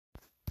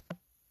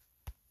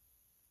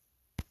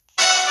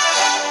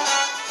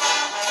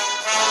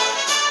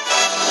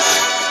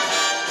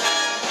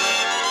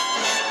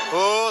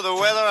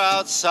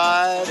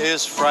outside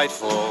is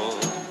frightful,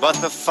 but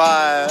the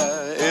fire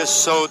is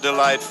so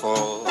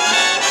delightful.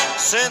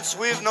 Since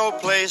we've no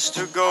place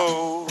to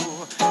go,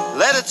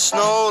 let it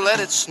snow, let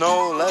it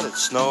snow, let it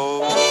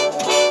snow.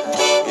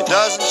 It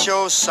doesn't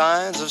show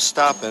signs of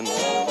stopping,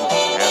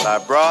 and I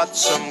brought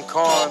some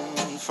corn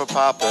for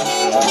popping.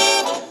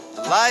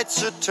 The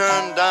lights are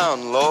turned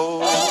down low.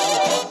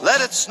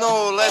 Let it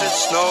snow, let it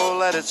snow,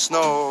 let it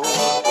snow.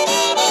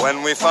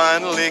 When we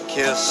finally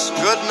kiss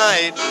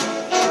goodnight,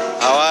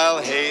 how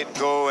I'll hate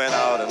going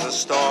out in the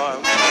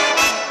storm.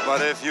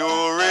 But if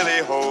you'll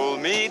really hold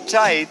me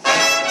tight,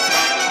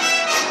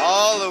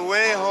 all the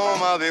way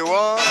home I'll be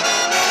warm.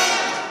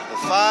 The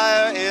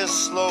fire is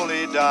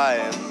slowly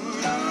dying,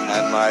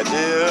 and my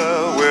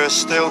dear, we're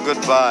still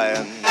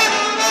goodbying.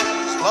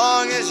 As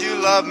long as you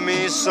love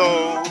me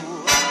so,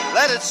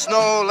 let it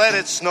snow, let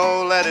it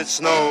snow, let it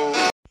snow.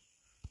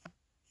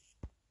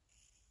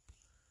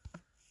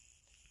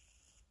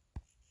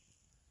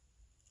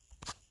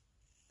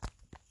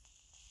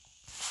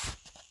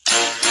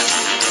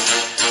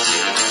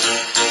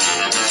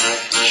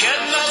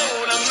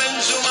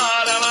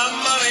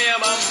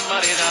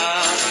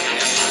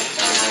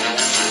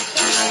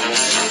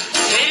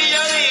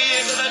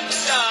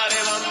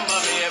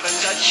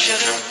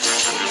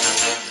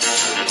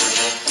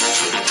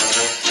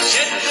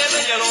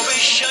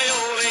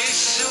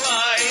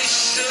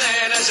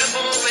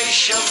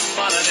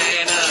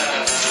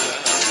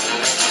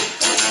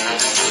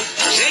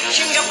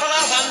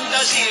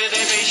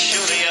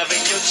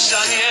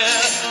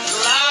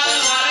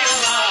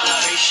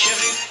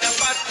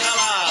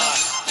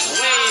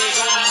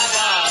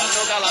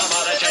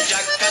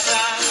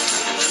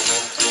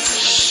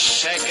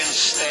 Second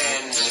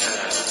stanza.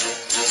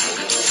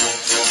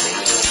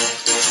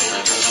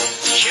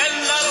 C'è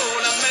la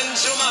luna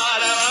mezzo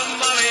mare,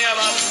 mamma mia,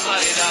 mamma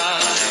mia.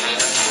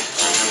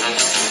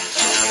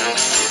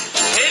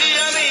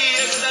 Figlia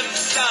mia,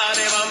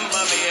 guardare,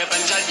 mamma mia,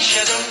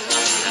 pensacci tu.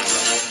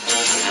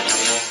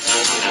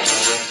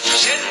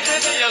 Siete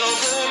degli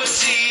loculi,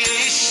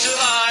 zii,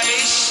 issola,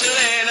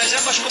 issolena,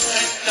 siamo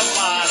scoperta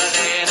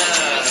maradena.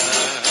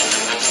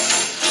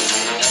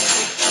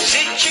 Si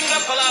ci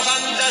ingappa la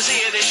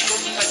fantasia di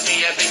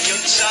scoperti e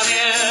picchiuzza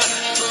mia.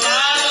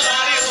 La la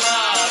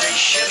la,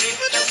 pesce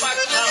fritto e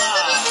baccalà.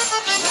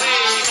 Uè,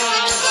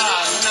 va,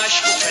 una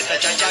scoperta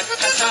già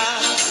giaccata.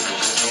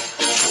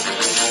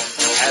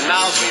 And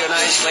now for you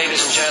nice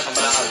ladies and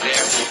gentlemen out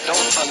there who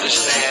don't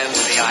understand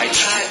the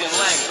Italian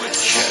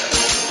language,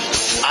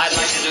 I'd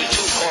like to do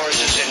two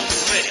choruses in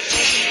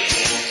British.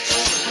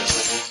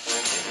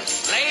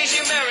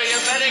 Lazy Mary, you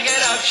better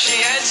get up. She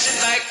answered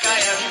back, I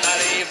am not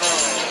able.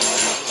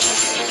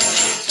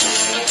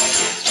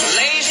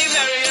 Lazy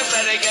Mary, you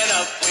better get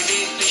up. We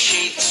need the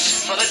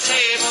sheets for the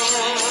table.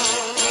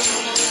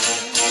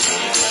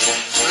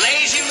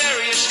 Lazy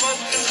Mary, you smoke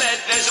in bed.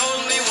 There's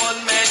only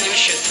one man you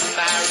should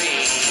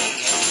marry.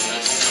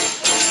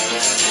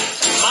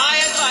 My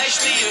advice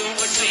to you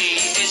would be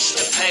is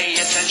to pay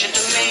attention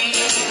to me.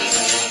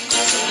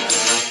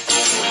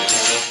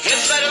 You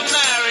better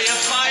marry a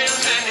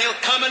fireman.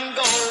 He'll come and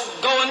go,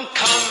 go and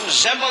come.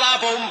 Zembola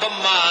bomba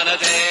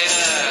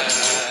manadena.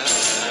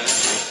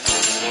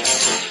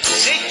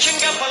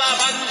 Sitchinga per la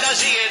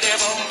fantasia di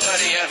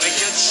bomberia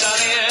vecchiuzza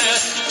mia.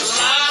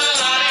 La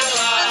la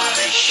la,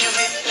 pesce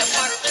fritto e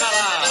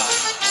baccalà.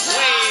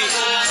 Uè,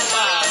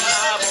 bomba,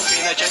 la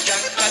bombina c'è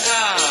giaccata.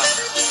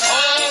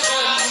 Oh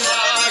bomba,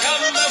 che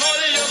me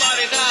voglio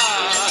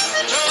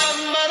maritare.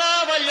 Ciomma la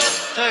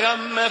vogliotta che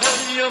me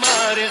voglio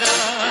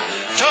maritare.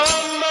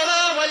 Ciomma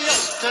la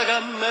vogliotta che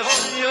me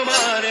voglio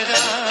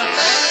maritare.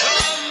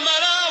 Ciomma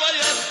la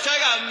vogliotta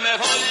che me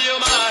voglio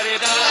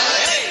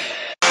maritare. Hey!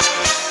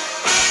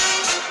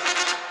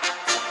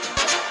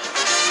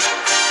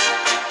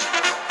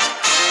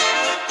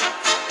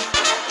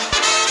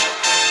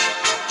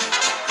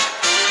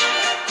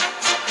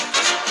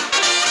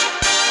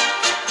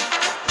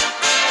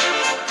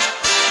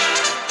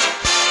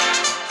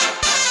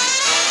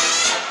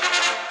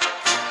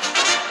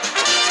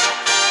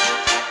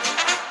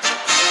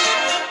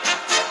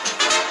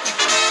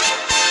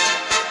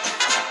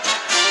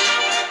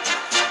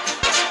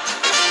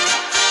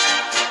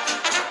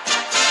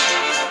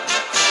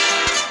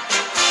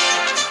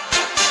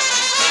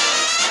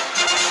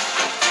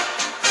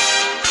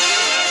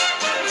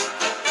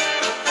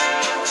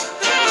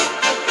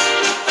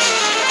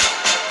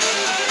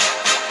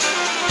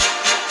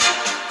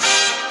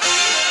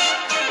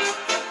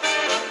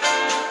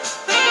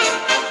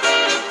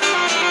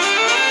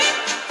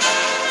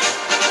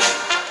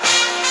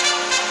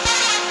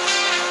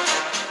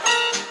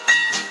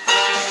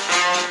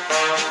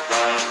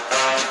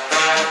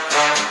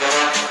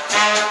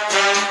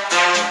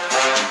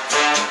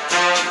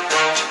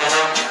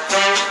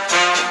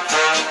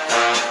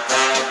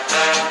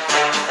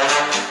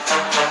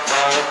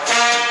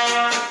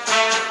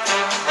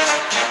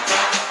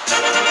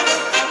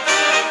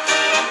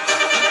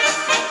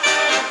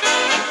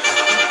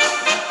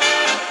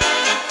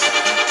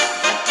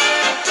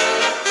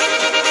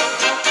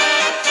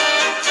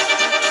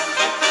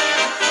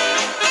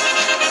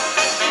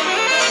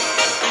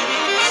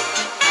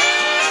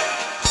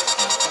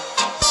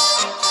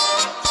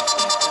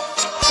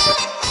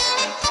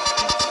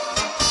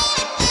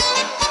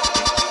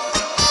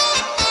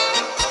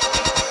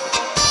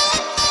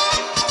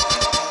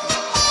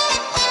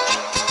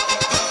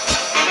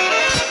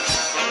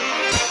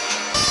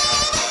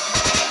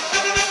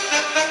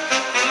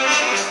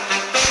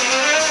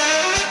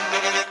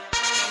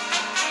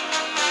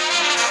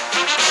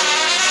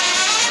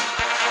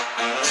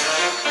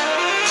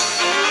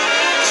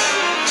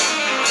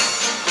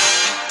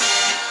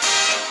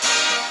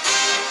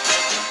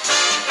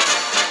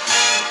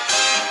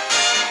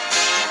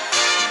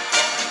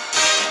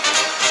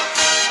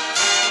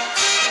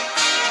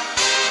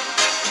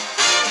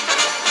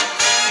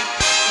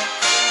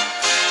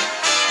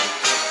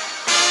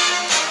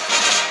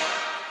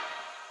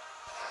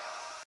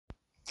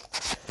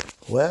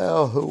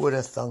 Well, who would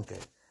have thunk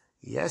it?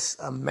 Yes,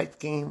 a Met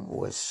game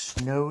was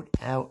snowed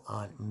out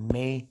on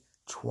May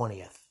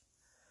 20th.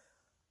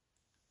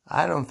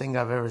 I don't think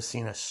I've ever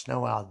seen a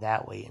snow out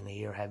that late in the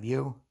year. Have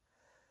you?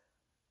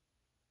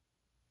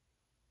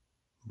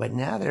 But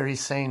now they're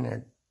saying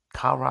that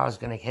Colorado's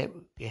going to get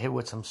hit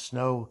with some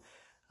snow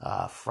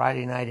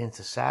Friday night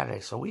into Saturday.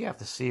 So we have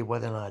to see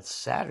whether or not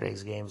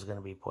Saturday's game is going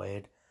to be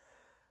played.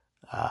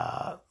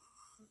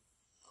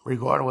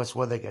 Regardless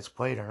whether it gets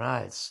played or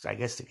not, I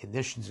guess the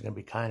conditions are going to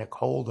be kind of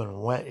cold and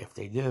wet if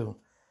they do.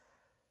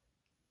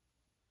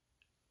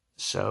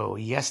 So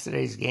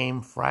yesterday's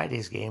game,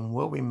 Friday's game,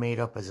 will be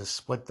made up as a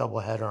split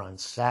doubleheader on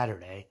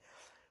Saturday,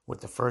 with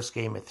the first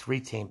game at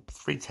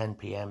 3:10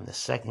 p.m., the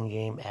second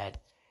game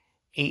at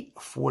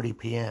 8:40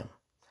 p.m.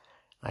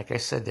 Like I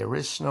said, there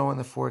is snow in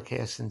the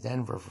forecast in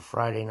Denver for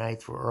Friday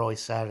night through early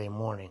Saturday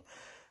morning,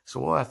 so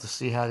we'll have to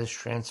see how this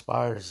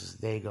transpires as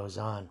the day goes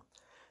on.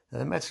 Now,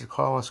 the Mets'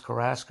 Carlos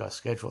Carrasco is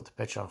scheduled to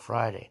pitch on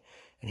Friday,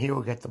 and he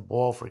will get the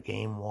ball for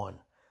Game 1.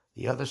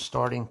 The other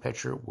starting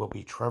pitcher will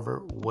be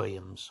Trevor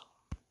Williams.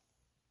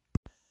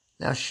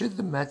 Now, should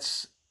the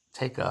Mets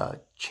take a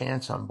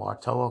chance on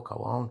Bartolo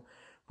Colon?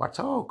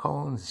 Bartolo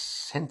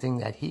Colon's hinting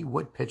that he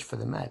would pitch for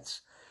the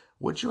Mets.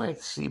 Would you like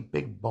to see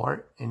Big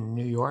Bart in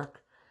New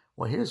York?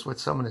 Well, here's what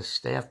some of the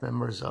staff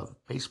members of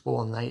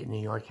Baseball Night in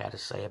New York had to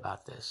say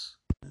about this.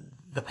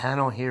 The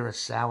panel here is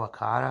Sal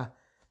Licata,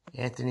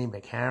 Anthony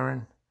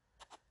McCarron,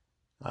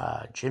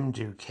 Jim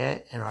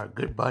Duquette, and our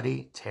good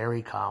buddy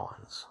Terry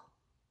Collins.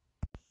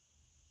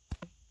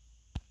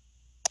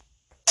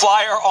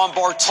 Flyer on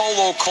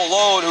Bartolo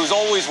Colon, who's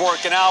always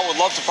working out,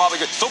 would love to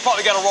still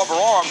probably got a rubber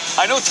arm.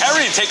 I know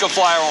Terry would take a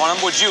flyer on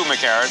him. Would you,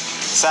 McCarron?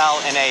 Sal,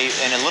 in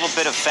a little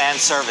bit of fan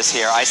service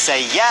here, I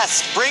say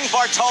yes, bring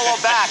Bartolo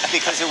back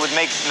because it would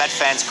make Met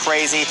fans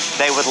crazy.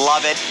 They would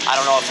love it. I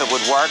don't know if it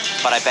would work,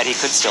 but I bet he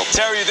could still.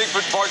 Terry, you think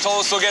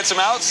Bartolo still gets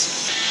some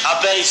outs? I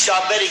bet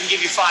he can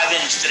give you 5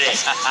 innings today.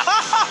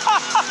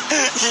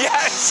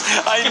 Yes,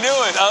 I knew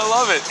it. I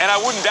love it, and I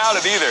wouldn't doubt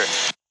it either.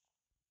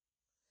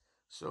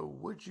 So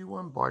would you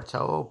want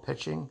Bartolo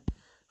pitching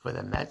for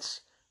the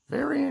Mets?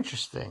 Very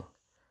interesting.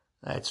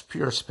 It's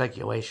pure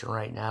speculation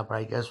right now, but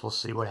I guess we'll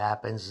see what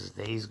happens as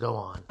days go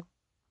on.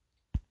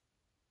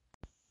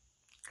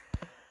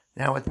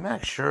 Now, with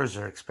Max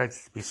Scherzer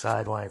expected to be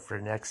sidelined for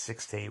the next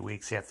 6 to 8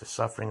 weeks after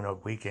suffering an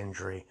oblique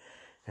injury,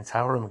 and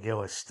Tyler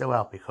McGill is still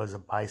out because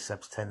of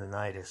biceps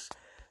tendonitis,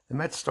 the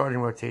Mets' starting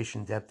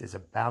rotation depth is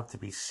about to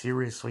be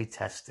seriously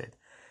tested.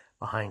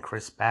 Behind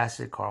Chris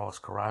Bassett, Carlos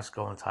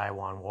Carrasco, and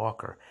Taijuan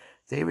Walker,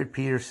 David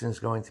Peterson is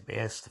going to be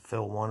asked to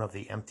fill one of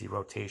the empty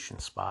rotation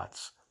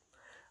spots.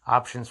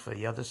 Options for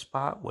the other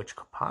spot, which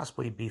could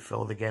possibly be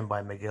filled again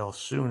by McGill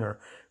sooner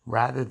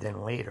rather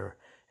than later,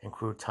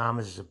 include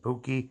Thomas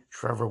Szapucki,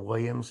 Trevor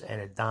Williams,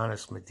 and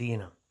Adonis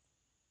Medina.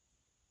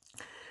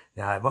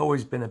 Now, I've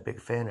always been a big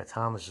fan of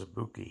Thomas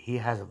Szapucki. He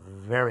has a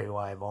very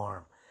live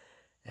arm,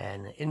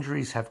 and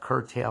injuries have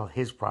curtailed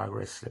his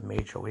progress to the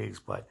major leagues,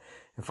 but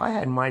if I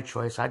had my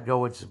choice, I'd go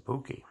with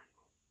Szapucki.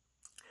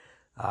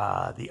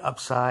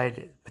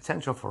 The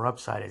potential for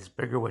upside is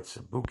bigger with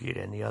Szapucki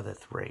than the other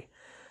three,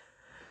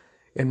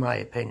 in my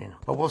opinion.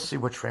 But we'll see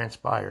what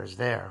transpires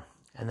there.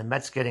 And the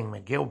Mets getting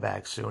McGill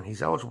back soon.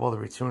 He's eligible to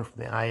return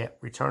from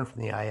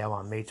the IL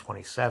on May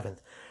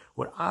 27th.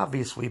 Would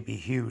obviously be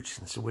huge,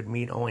 since it would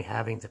mean only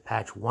having to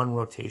patch one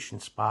rotation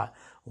spot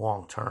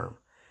long term.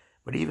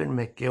 But even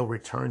McGill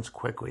returns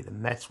quickly. The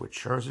Mets, with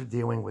Scherzer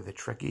dealing with a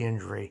tricky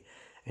injury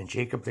and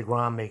Jacob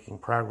deGrom making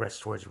progress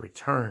towards a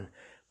return,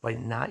 but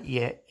not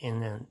yet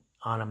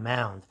on a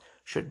mound,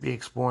 should be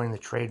exploring the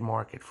trade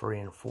market for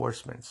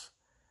reinforcements.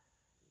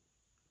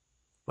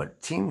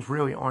 But teams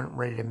really aren't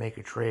ready to make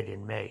a trade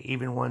in May,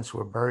 even ones who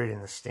are buried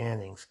in the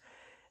standings.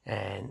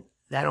 And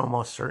that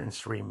almost certainly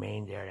to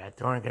remain there.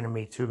 There aren't going to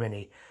be too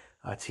many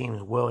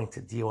teams willing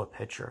to deal a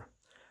pitcher.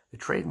 The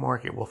trade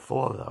market will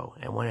thaw, though,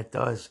 and when it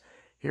does,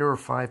 here are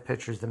 5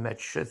 pitchers the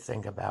Mets should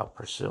think about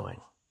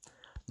pursuing.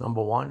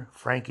 Number 1,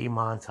 Frankie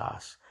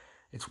Montas.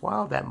 It's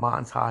wild that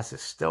Montas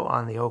is still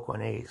on the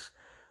Oakland A's,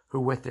 who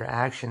with their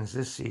actions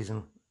this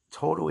season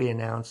totally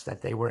announced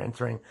that they were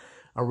entering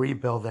a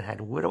rebuild and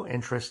had little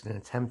interest in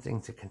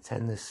attempting to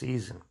contend this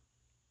season.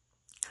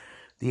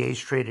 The A's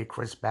traded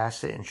Chris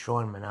Bassett and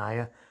Sean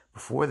Manaea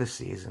before the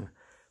season,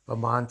 but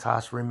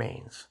Montas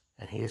remains,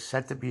 and he is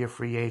set to be a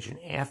free agent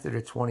after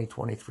the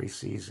 2023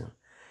 season.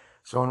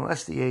 So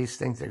unless the A's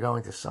think they're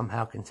going to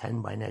somehow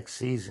contend by next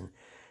season,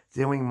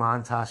 dealing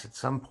Montas at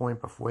some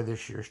point before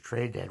this year's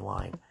trade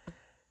deadline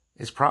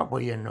is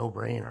probably a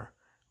no-brainer.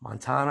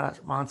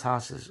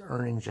 Montas is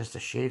earning just a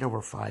shade over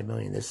 $5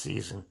 million this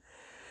season.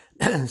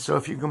 So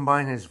if you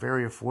combine his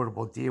very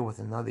affordable deal with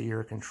another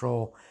year of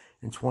control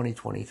in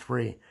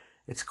 2023,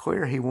 it's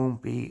clear he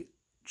won't be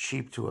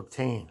cheap to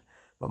obtain.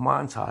 But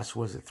Montas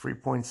was a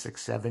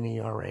 3.67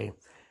 ERA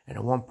and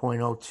a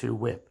 1.02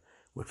 whip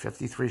with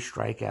 53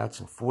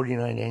 strikeouts and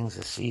 49 innings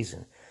a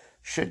season.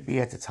 Should be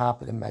at the top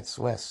of the Mets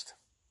list.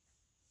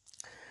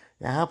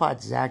 Now, how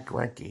about Zach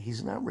Greinke?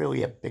 He's not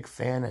really a big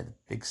fan of the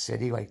big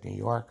city like New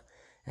York,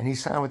 and he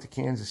signed with the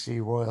Kansas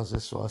City Royals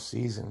this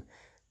offseason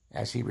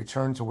as he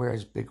returned to where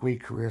his big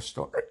league career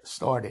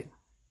started.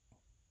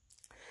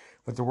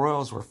 But the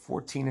Royals were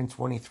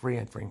 14-23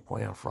 entering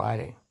play on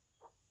Friday.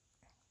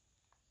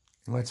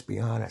 And let's be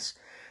honest,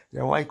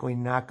 they're likely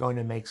not going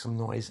to make some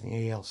noise in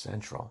the AL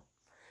Central.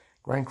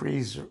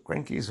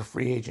 Greinke is a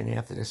free agent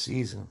after the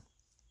season,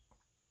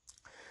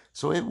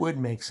 so it would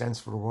make sense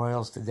for the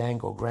Royals to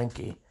dangle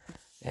Greinke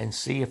and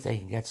see if they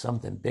can get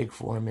something big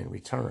for him in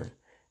return,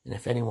 and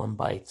if anyone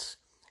bites.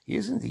 He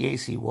isn't the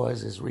ace he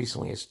was as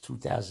recently as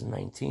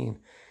 2019,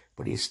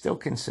 but he's still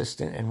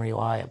consistent and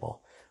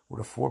reliable, with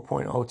a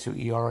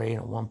 4.02 ERA and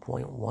a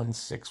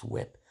 1.16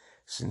 whip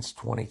since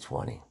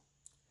 2020.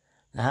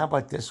 Now how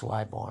about this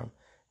live arm?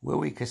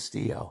 Willie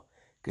Castillo.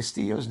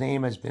 Castillo's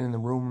name has been in the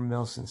rumor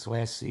mill since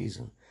last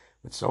season,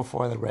 but so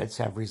far the Reds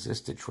have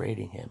resisted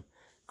trading him.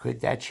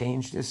 Could that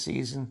change this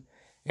season?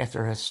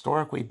 After a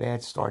historically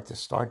bad start to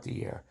start the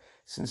year,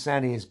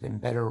 Cincinnati has been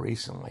better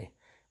recently,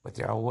 but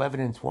they're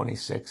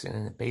 11-26 and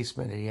in the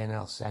basement of the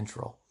NL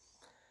Central.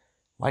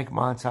 Like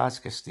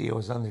Montas, Castillo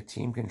is under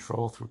team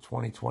control through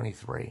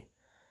 2023.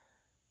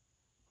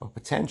 But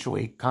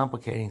potentially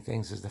complicating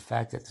things is the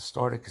fact that the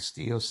start of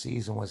Castillo's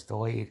season was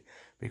delayed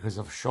because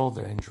of a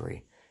shoulder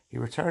injury. He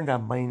returned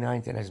on May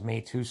 9th and has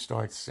made 2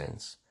 starts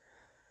since.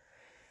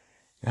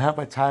 Now how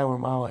about Tyler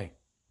Mahle?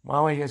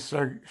 Mahle has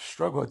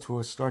struggled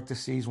to start the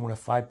season with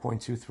a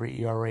 5.23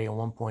 ERA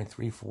and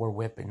 1.34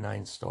 whip in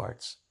 9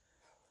 starts.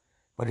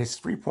 But his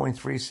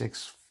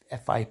 3.36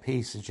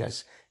 FIP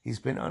suggests he's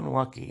been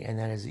unlucky and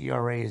that his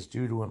ERA is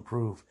due to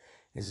improve.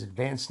 His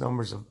advanced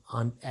numbers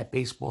at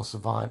Baseball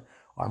Savant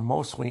are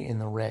mostly in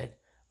the red,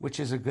 which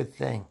is a good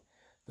thing.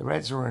 The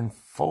Reds are in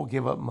full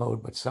give-up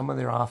mode, but some of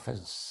their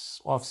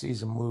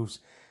off-season moves,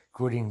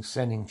 including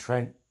sending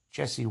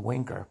Jesse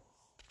Winker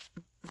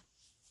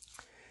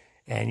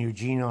and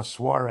Eugenio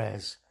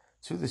Suarez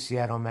to the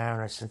Seattle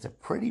Mariners, sent a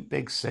pretty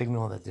big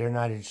signal that they're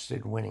not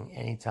interested in winning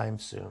anytime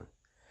soon.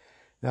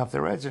 Now, if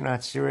the Reds are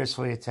not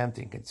seriously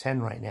attempting to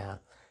contend right now,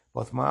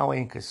 both Mahle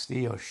and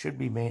Castillo should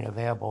be made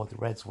available, with the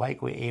Reds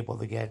likely able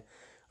to get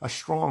a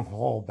strong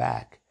haul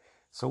back.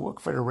 So look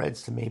for the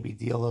Reds to maybe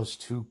deal those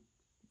 2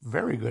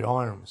 very good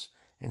arms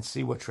and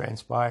see what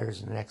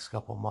transpires in the next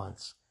couple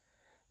months.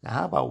 Now,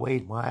 how about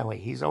Wade Miley?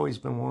 He's always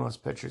been one of those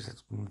pitchers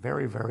that's been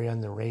very, very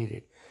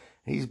underrated.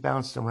 He's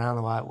bounced around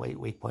a lot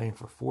lately, playing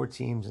for 4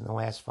 teams in the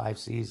last 5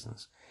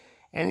 seasons.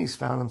 And he's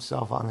found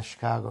himself on the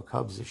Chicago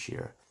Cubs this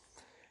year.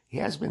 He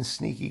has been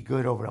sneaky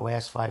good over the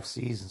last 5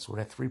 seasons with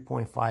a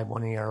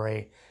 3.51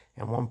 ERA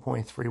and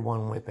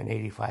 1.31 whip in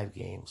 85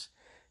 games.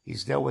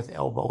 He's dealt with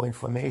elbow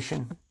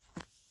inflammation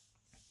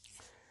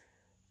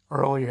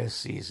earlier this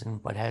season,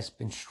 but has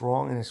been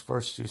strong in his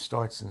first 2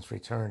 starts since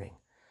returning.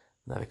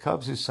 Now, the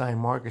Cubs, who signed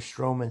Marcus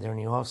Stroman during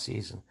the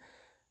offseason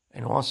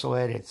and also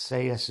added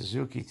Seiya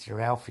Suzuki to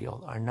their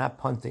outfield, are not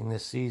punting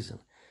this season,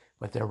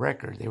 but their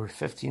record, they were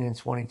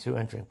 15-22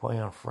 entering play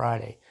on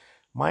Friday,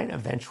 might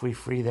eventually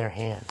free their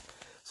hand.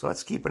 So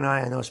let's keep an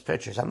eye on those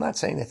pitchers. I'm not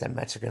saying that the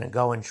Mets are going to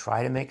go and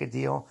try to make a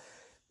deal,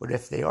 but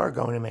if they are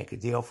going to make a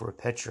deal for a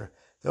pitcher,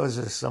 those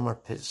are some of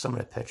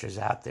the pitchers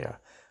out there.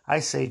 I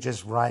say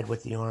just ride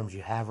with the arms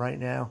you have right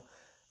now.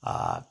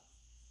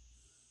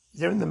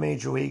 They're in the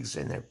major leagues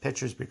and they're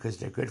pitchers because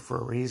they're good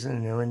for a reason,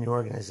 and they're in the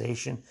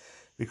organization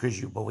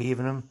because you believe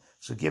in them.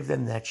 So give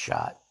them that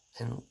shot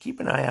and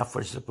keep an eye out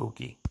for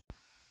Zabuki.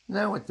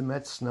 Now with the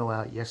Mets snow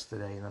out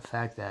yesterday and the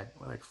fact that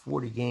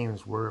 40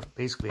 games were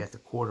basically at the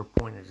quarter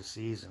point of the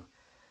season,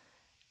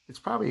 it's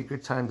probably a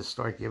good time to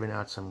start giving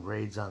out some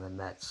grades on the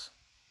Mets.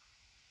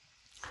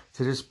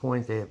 To this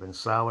point, they have been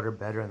solid or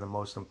better in the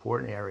most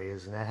important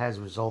areas, and that has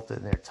resulted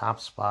in their top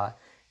spot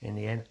in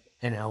the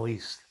NL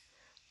East.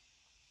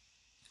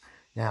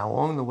 Now,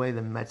 along the way,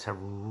 the Mets have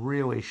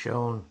really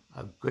shown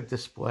a good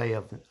display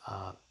of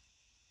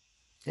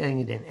hitting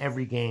it in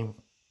every game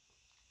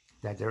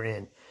that they're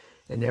in,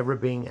 and never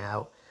being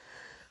out,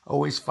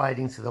 always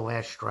fighting to the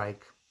last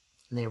strike.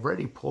 And they've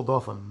already pulled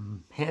off a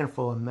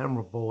handful of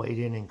memorable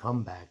late-inning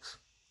comebacks.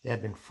 They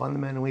have been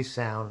fundamentally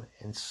sound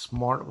and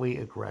smartly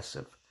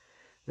aggressive.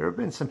 There have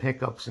been some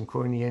hiccups,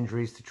 including the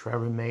injuries to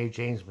Trevor May,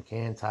 James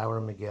McCann, Tyler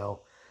McGill,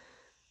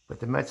 but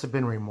the Mets have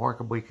been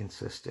remarkably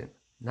consistent,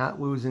 not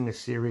losing a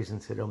series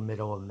until the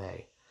middle of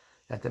May.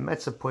 That the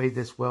Mets have played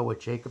this well with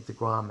Jacob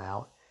deGrom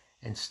out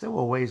and still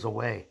a ways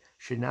away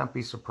should not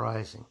be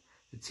surprising.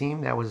 The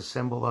team that was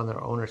assembled under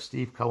owner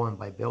Steve Cohen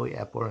by Billy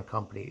Epler and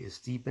company is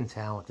deep and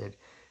talented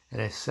and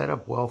has set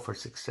up well for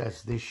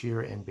success this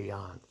year and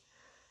beyond.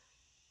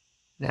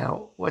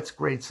 Now, let's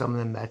grade some of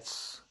the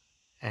Mets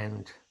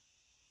and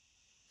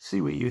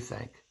see what you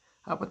think.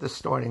 How about the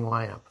starting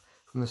lineup?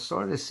 From the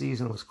start of the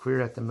season, it was clear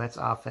that the Mets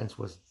offense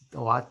was a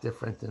lot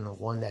different than the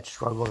one that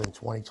struggled in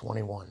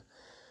 2021.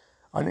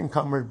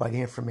 Unencumbered by the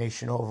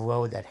information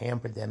overload that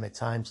hampered them at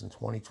times in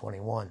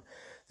 2021,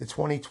 the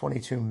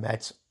 2022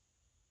 Mets,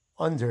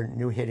 under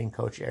new hitting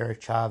coach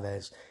Eric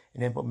Chavez,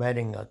 and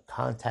implementing a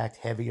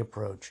contact-heavy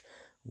approach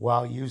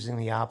while using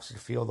the opposite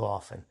field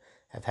often,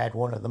 have had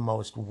one of the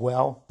most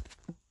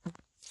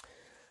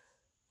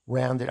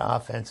rounded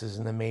offenses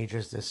in the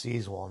majors this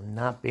season while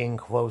not being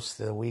close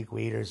to the league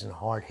leaders in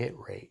hard hit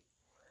rate.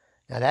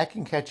 Now that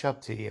can catch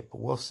up to you,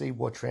 but we'll see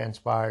what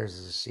transpires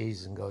as the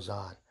season goes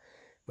on.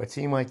 But a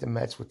team like the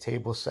Mets with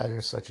table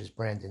setters such as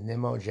Brandon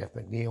Nimmo, Jeff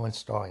McNeil, and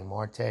Starling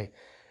Marte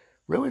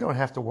really don't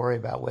have to worry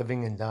about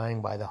living and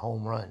dying by the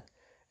home run.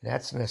 And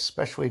that's an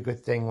especially good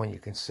thing when you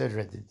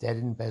consider the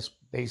deadened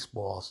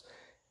baseballs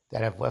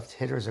that have left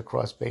hitters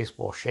across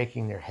baseball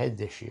shaking their head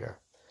this year.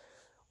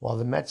 While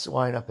the Mets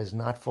lineup is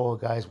not full of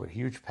guys with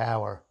huge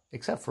power,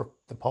 except for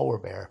the polar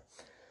bear,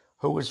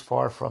 who is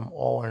far from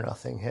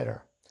all-or-nothing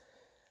hitter.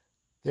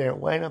 Their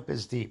lineup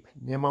is deep.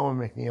 Nimmo and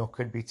McNeil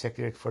could be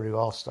ticketed for the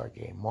All-Star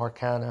game. Mark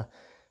Hanna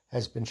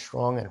has been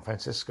strong, and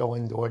Francisco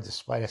Lindor,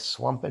 despite a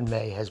slump in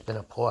May, has been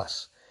a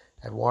plus.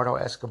 Eduardo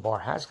Escobar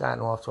has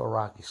gotten off to a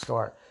rocky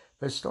start,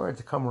 but has started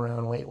to come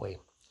around lately.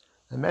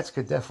 The Mets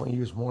could definitely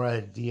use more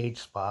at a DH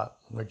spot,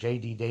 where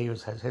J.D.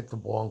 Davis has hit the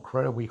ball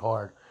incredibly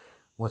hard,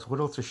 with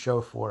little to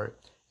show for it,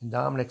 and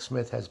Dominic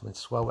Smith has been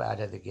slow out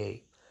of the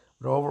gate.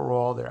 But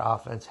overall, their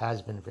offense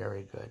has been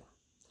very good.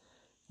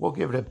 We'll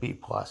give it a B+.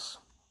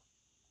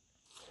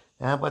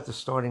 Now, how about the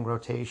starting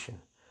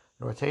rotation?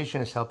 The rotation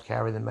has helped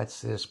carry the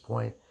Mets to this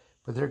point,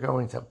 but they're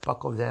going to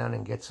buckle down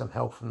and get some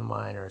help from the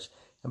minors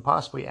and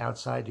possibly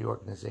outside the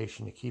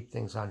organization to keep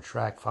things on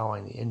track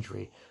following the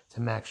injury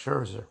to Max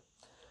Scherzer.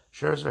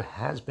 Scherzer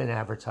has been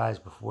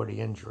advertised before the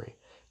injury.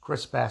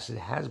 Chris Bassett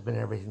has been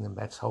everything the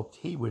Mets hoped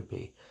he would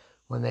be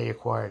when they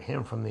acquired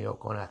him from the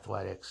Oakland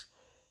Athletics,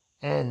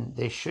 and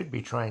they should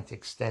be trying to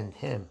extend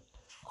him.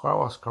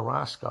 Carlos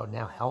Carrasco,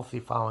 now healthy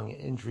following an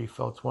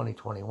injury-filled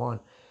 2021,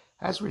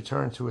 has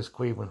returned to his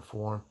Cleveland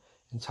form,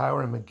 and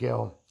Tyler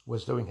McGill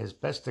was doing his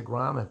best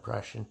DeGrom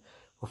impression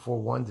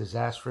before one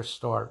disastrous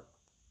start,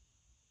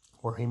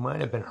 where he might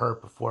have been hurt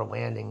before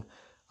landing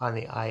on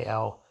the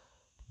IL,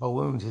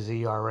 ballooned his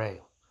ERA.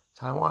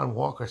 Taijuan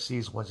Walker's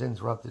season was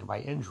interrupted by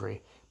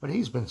injury, but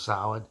he's been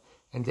solid,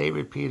 and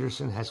David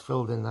Peterson has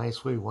filled in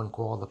nicely when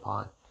called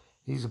upon.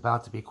 He's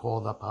about to be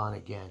called upon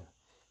again.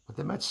 But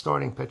the Mets'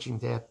 starting pitching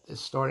depth is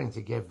starting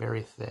to get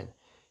very thin,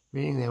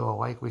 meaning they will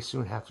likely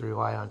soon have to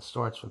rely on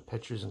starts from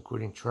pitchers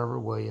including Trevor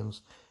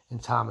Williams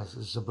and Thomas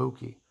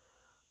Zabuki.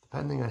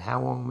 Depending on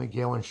how long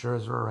McGill and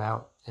Scherzer are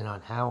out and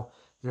on how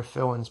their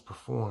fill-ins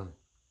perform,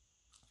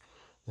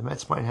 the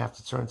Mets might have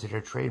to turn to their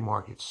trade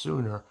market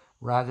sooner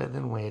rather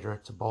than later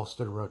to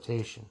bolster the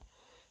rotation.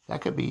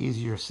 That could be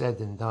easier said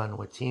than done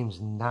with teams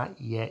not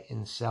yet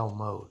in sell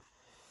mode.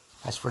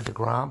 As for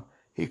DeGrom,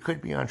 he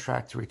could be on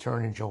track to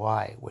return in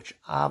July, which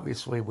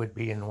obviously would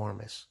be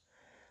enormous.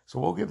 So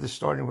we'll give the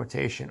starting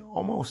rotation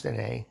almost an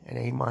A, an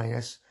A-.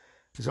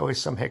 There's always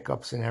some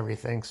hiccups and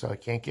everything, so I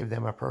can't give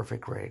them a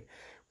perfect grade.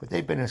 But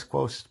they've been as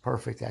close to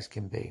perfect as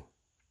can be.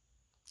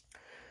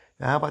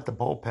 Now, how about the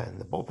bullpen?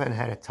 The bullpen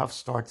had a tough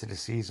start to the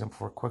season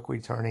before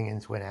quickly turning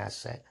into an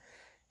asset.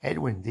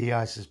 Edwin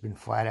Diaz has been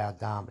flat-out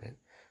dominant.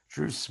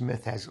 Drew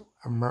Smith has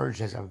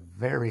emerged as a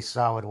very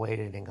solid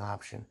late-inning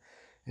option,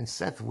 and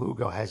Seth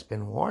Lugo has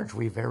been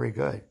largely very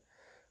good.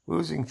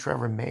 Losing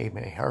Trevor May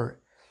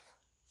hurt,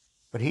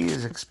 but he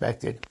is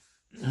expected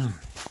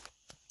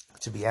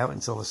to be out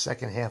until the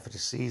second half of the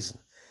season.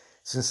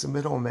 Since the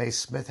middle of May,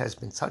 Smith has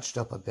been touched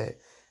up a bit,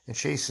 and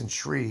Chasen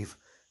Shreve,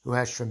 who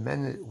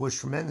was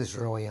tremendous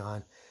early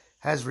on,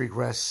 has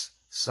regressed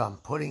some,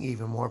 putting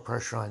even more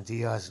pressure on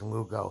Diaz and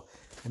Lugo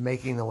and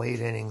making the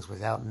late innings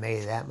without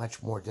May that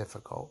much more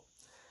difficult.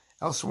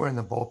 Elsewhere in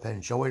the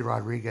bullpen, Joey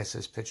Rodriguez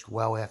has pitched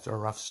well after a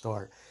rough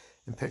start,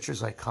 and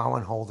pitchers like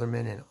Colin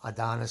Holderman and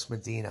Adonis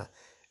Medina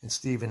and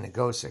Steven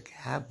Nagosic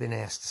have been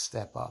asked to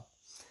step up.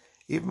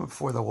 Even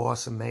before the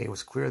loss of May, it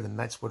was clear the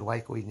Mets would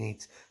likely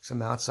need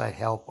some outside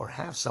help or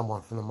have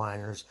someone from the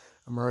minors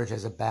emerge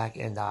as a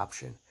back-end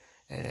option.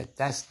 And at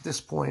this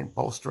point,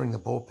 bolstering the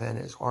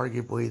bullpen is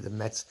arguably the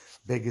Mets'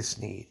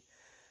 biggest need.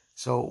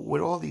 So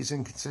with all these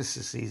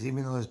inconsistencies,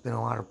 even though there's been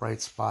a lot of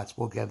bright spots,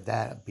 we'll give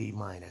that a B-.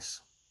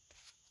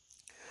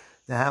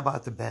 Now, how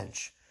about the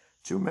bench?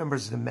 Two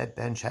members of the Met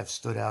bench have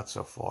stood out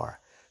so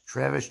far.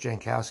 Travis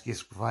Jankowski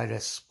has provided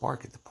a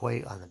spark at the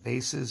plate on the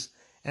bases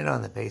and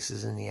on the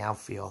bases in the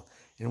outfield,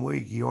 and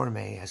Willie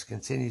Guillorme has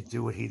continued to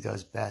do what he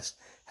does best,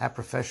 have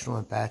professional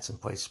at-bats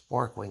and play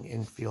sparkling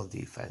infield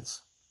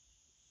defense.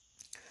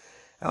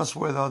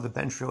 Elsewhere, though, the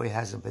bench really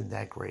hasn't been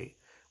that great.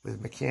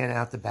 With McCann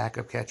out, the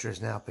backup catcher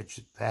is now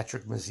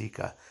Patrick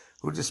Mazeika,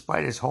 who,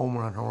 despite his home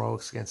run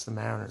heroics against the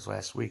Mariners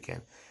last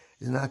weekend,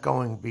 is not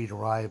going to be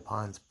relied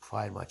upon to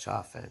provide much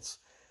offense.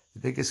 The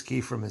biggest key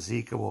for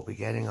Mazeika will be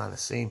getting on the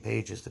same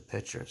page as the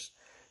pitchers.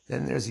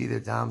 Then there's either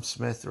Dom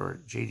Smith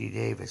or J.D.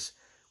 Davis,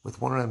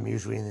 with one of them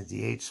usually in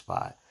the DH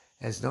spot.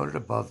 As noted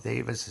above,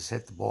 Davis has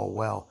hit the ball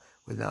well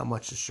with not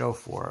much to show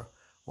for her,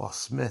 while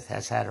Smith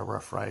has had a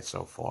rough ride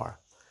so far.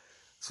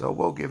 So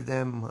we'll give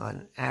them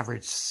an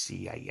average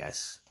C, I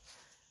guess.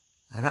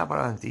 And how about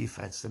on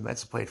defense? The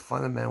Mets have played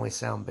fundamentally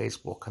sound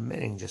baseball,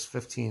 committing just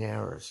 15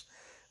 errors.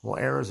 Well,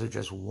 errors are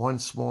just one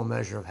small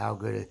measure of how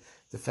good a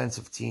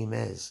defensive team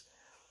is.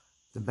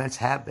 The Mets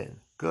have been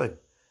good.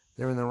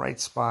 They're in the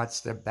right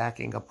spots. They're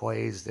backing up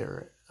plays.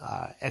 They're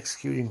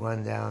executing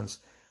rundowns,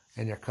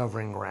 and they're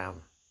covering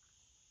ground.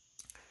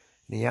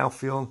 In the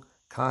outfield,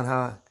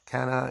 Canha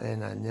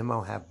and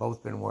Nimmo have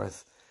both been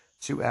worth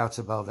 2 outs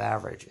above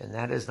average, and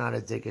that is not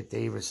a dig at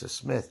Davis or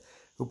Smith,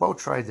 who both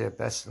tried their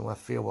best in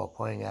left field while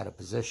playing out of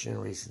position in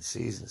recent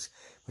seasons.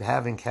 But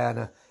having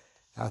Canha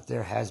out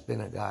there has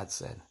been a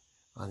godsend.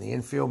 On the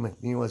infield,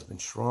 McNeil has been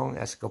strong.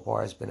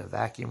 Escobar has been a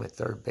vacuum at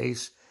third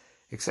base,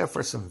 except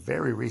for some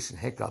very recent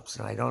hiccups,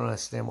 and I don't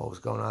understand what was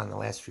going on in the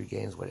last few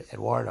games with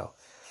Eduardo.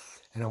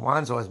 And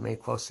Alonso has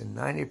made close to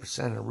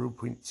 90% of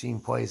routine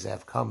plays that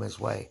have come his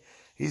way.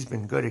 He's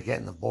been good at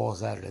getting the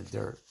balls out of the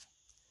dirt.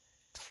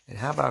 And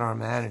how about our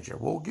manager?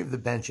 We'll give the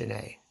bench an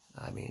A.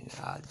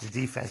 The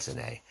defense an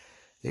A.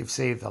 They've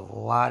saved a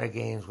lot of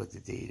games with the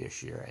D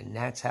this year, and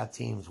that's how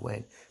teams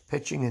win.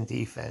 Pitching and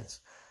defense.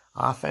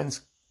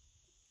 Offense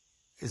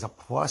is a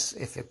plus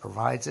if it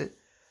provides it,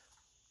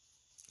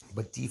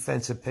 but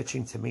defensive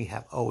pitching to me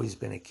have always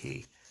been a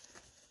key.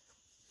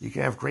 You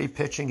can have great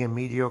pitching and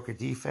mediocre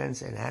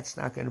defense, and that's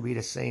not going to be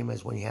the same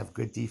as when you have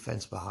good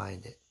defense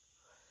behind it.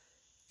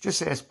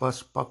 Just ask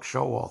Buck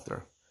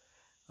Showalter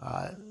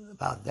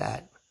about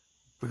that,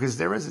 because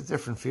there is a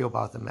different feel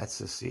about the Mets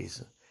this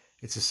season.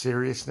 It's a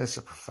seriousness,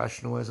 a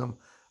professionalism,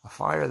 a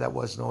fire that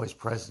wasn't always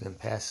present in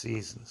past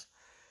seasons.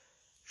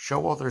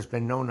 Showalter has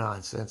been no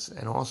nonsense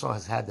and also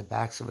has had the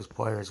backs of his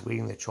players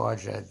leading the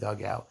charge at a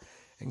dugout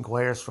and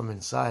glares from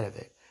inside of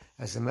it,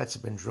 as the Mets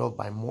have been drilled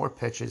by more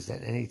pitches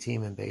than any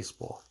team in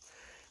baseball.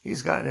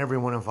 He's gotten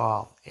everyone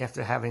involved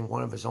after having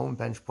one of his own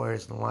bench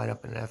players in the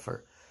lineup in an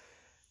effort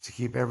to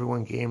keep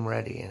everyone game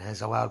ready, and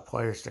has allowed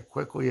players to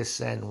quickly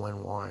ascend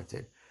when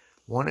warranted.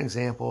 One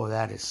example of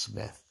that is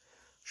Smith.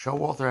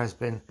 Showalter has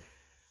been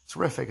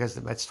terrific as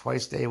the Mets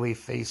twice daily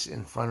face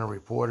in front of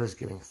reporters,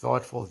 giving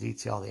thoughtful,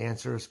 detailed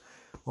answers,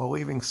 while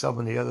leaving some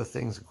of the other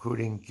things,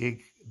 including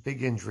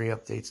big injury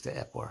updates to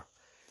Epler.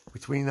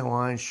 Between the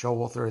lines,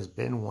 Showalter has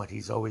been what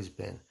he's always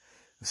been,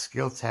 a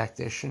skilled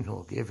tactician who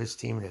will give his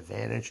team an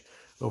advantage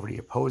over the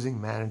opposing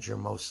manager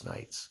most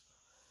nights.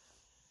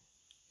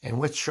 And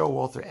with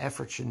Showalter,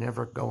 effort should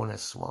never go in a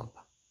slump.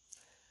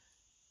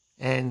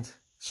 And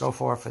so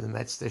far for the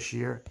Mets this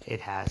year,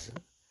 it hasn't.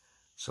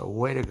 So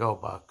way to go,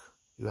 Buck.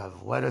 You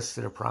have led us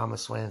to the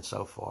promised land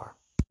so far.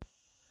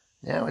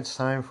 Now it's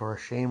time for a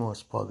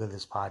shameless plug of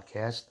this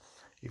podcast.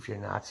 If you're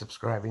not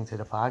subscribing to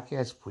the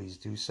podcast, please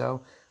do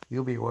so.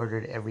 You'll be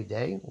ordered every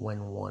day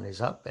when one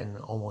is up, and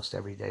almost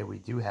every day we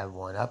do have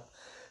one up.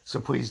 So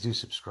please do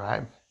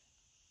subscribe.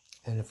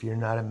 And if you're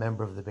not a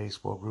member of the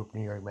baseball group,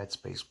 New York Mets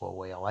Baseball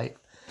Way of Life,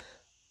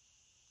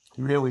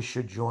 you really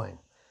should join.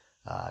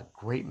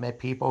 Great Met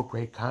people,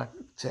 great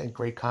content,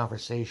 great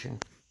conversation,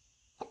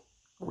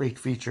 great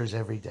features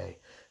every day.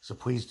 So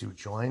please do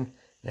join.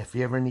 And if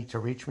you ever need to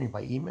reach me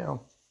by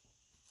email,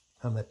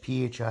 I'm at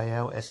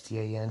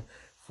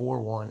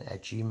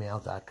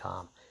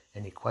philstan41@gmail.com.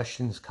 Any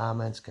questions,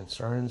 comments,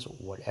 concerns,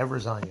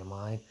 whatever's on your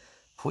mind,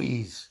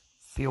 please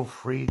feel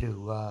free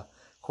to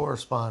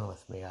correspond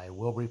with me. I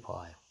will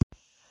reply.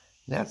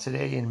 Now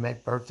today in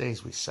Met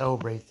birthdays, we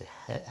celebrate the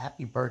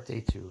happy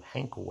birthday to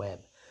Hank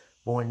Webb,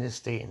 born this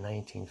date in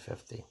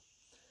 1950.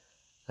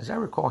 As I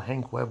recall,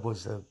 Hank Webb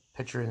was the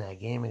pitcher in that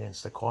game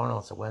against the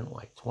Cardinals that went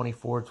like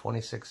 24,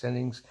 26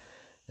 innings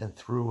and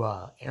threw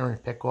Aaron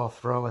pickoff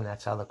throw, and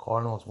that's how the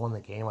Cardinals won the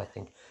game. I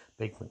think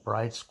Big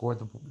McBride scored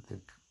the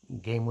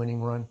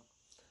game-winning run.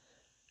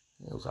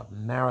 It was a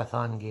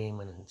marathon game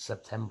in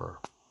September.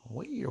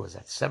 What year was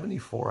that?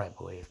 74, I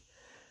believe.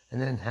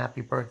 And then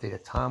happy birthday to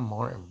Tom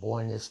Martin,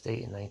 born this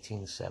date in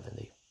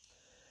 1970.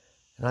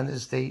 And on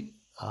this date,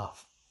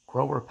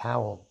 Grover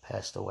Powell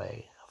passed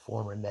away, a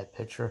former Met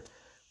pitcher,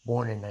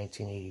 born in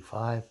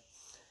 1985.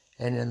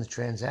 And in the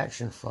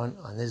transaction front,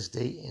 on this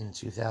date in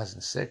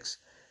 2006,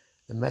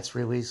 the Mets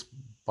released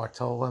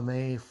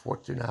Bartolome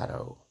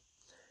Fortunato.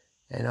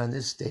 And on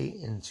this date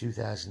in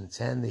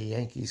 2010, the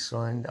Yankees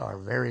signed our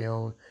very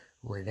own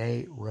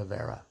Rene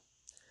Rivera.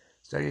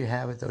 So there you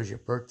have it. Those are your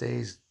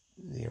birthdays,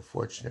 the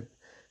unfortunate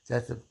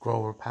death of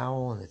Grover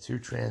Powell, and the two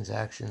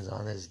transactions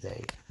on this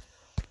day.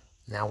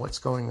 Now, what's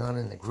going on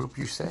in the group,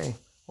 you say?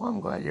 Well, I'm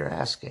glad you're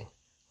asking.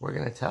 We're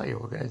going to tell you.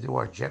 We're going to do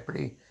our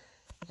Jeopardy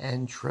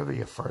and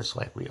trivia first,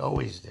 like we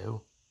always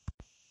do.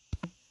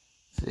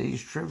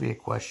 Today's trivia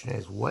question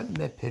is, what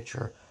Met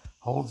pitcher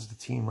holds the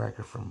team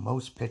record for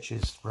most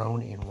pitches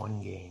thrown in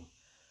one game?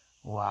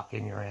 Lock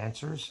in your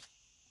answers.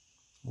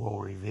 We'll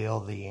reveal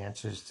the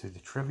answers to the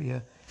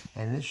trivia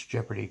and this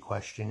Jeopardy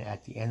question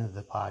at the end of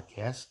the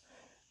podcast.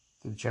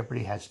 The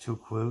Jeopardy has 2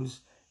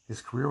 clues.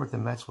 His career with the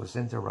Mets was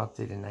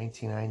interrupted in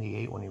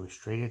 1998 when he was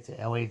traded to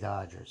LA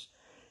Dodgers,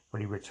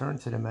 but he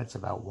returned to the Mets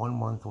about 1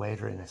 month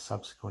later in a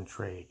subsequent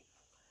trade.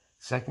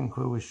 Second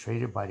clue was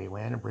traded by the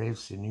Atlanta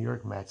Braves to the New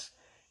York Mets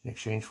in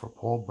exchange for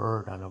Paul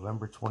Byrd on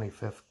November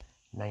 25th,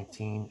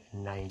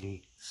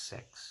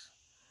 1996.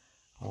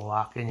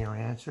 Lock in your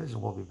answers,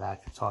 and we'll be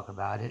back to talk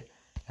about it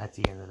at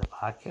the end of the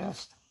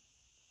podcast.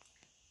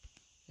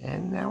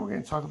 And now we're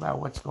going to talk about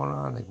what's going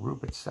on in the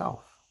group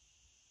itself.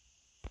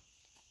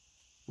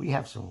 We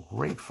have some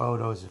great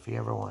photos if you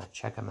ever want to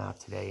check them out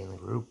today in the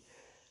group.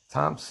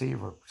 Tom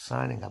Seaver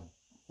signing an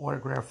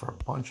autograph for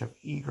a bunch of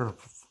eager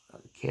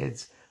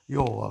kids.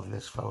 You'll love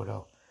this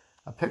photo.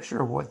 A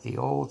picture of what the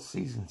old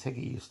season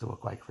ticket used to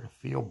look like for the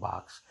field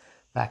box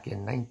back in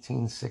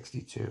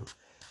 1962.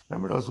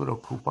 Remember those little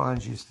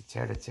coupons you used to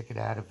tear the ticket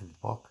out of the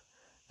book?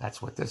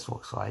 That's what this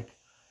looks like.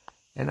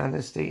 And on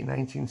this date in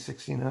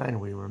 1969,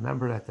 we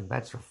remember that the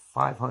Mets are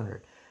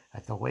 500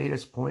 at the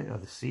latest point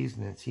of the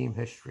season in team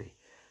history.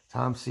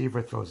 Tom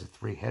Seaver throws a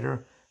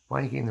 3-hitter,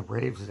 blanking the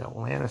Braves at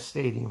Atlanta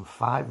Stadium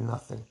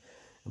 5-0,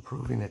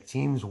 improving the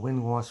team's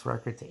win-loss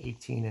record to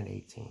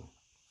 18-18.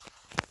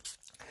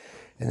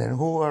 And then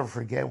who will ever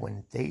forget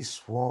when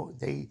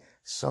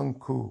Dae-Sung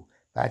Koo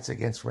bats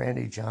against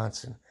Randy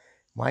Johnson.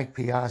 Mike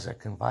Piazza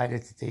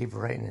confided to Dave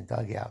Wright in the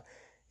dugout,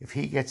 "If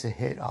he gets a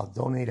hit, I'll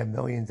donate $1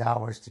 million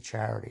to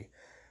charity."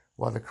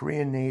 While the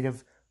Korean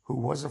native, who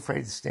was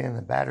afraid to stand in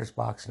the batter's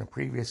box in a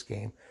previous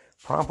game,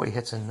 promptly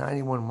hits a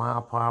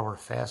 91-mile-per-hour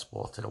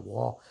fastball to the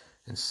wall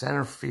in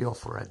center field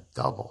for a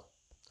double,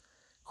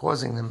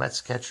 causing the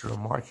Mets catcher to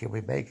remark he'll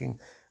be making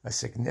a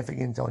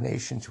significant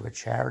donation to a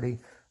charity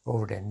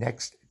over the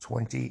next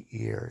 20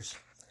 years.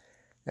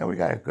 Now we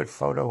got a good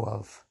photo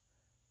of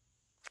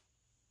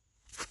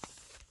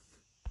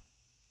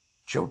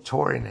Joe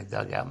Torre in the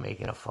dugout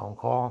making a phone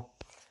call.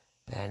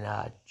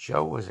 And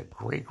Joe was a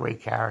great,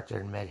 great character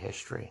in Met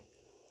history.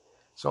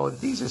 So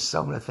these are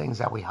some of the things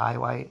that we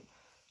highlight.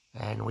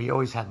 And we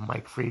always have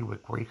Mike Freed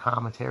with great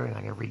commentary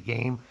on every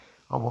game.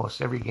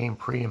 Almost every game,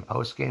 pre- and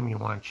post-game. You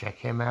want to check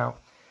him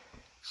out.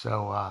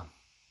 So,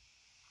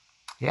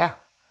 yeah.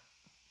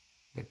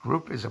 The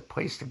group is a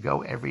place to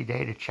go every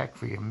day to check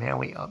for your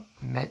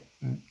Met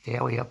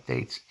daily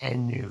updates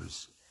and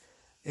news,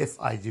 if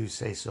I do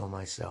say so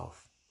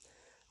myself.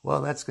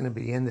 Well, that's going to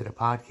be the end of the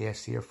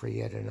podcast here for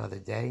yet another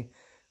day.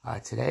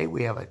 Today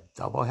we have a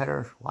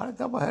doubleheader, a lot of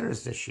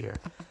doubleheaders this year.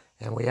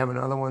 And we have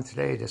another one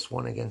today, this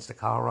one against the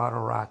Colorado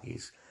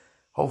Rockies.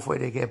 Hopefully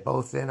they get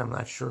both in. I'm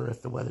not sure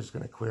if the weather's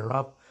going to clear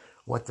up,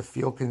 what the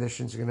field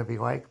conditions are going to be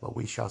like, but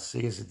we shall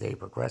see as the day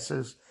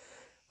progresses.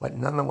 But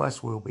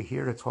nonetheless, we'll be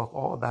here to talk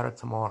all about it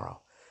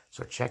tomorrow.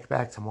 So check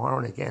back tomorrow.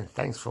 And again,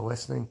 thanks for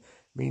listening.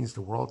 It means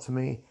the world to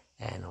me.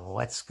 And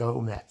let's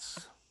go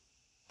Mets.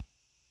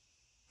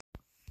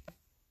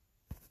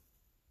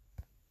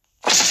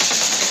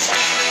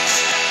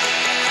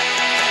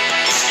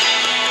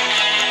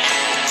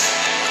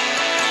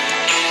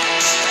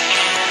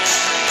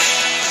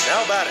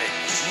 Now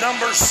batting,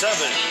 number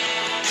 7.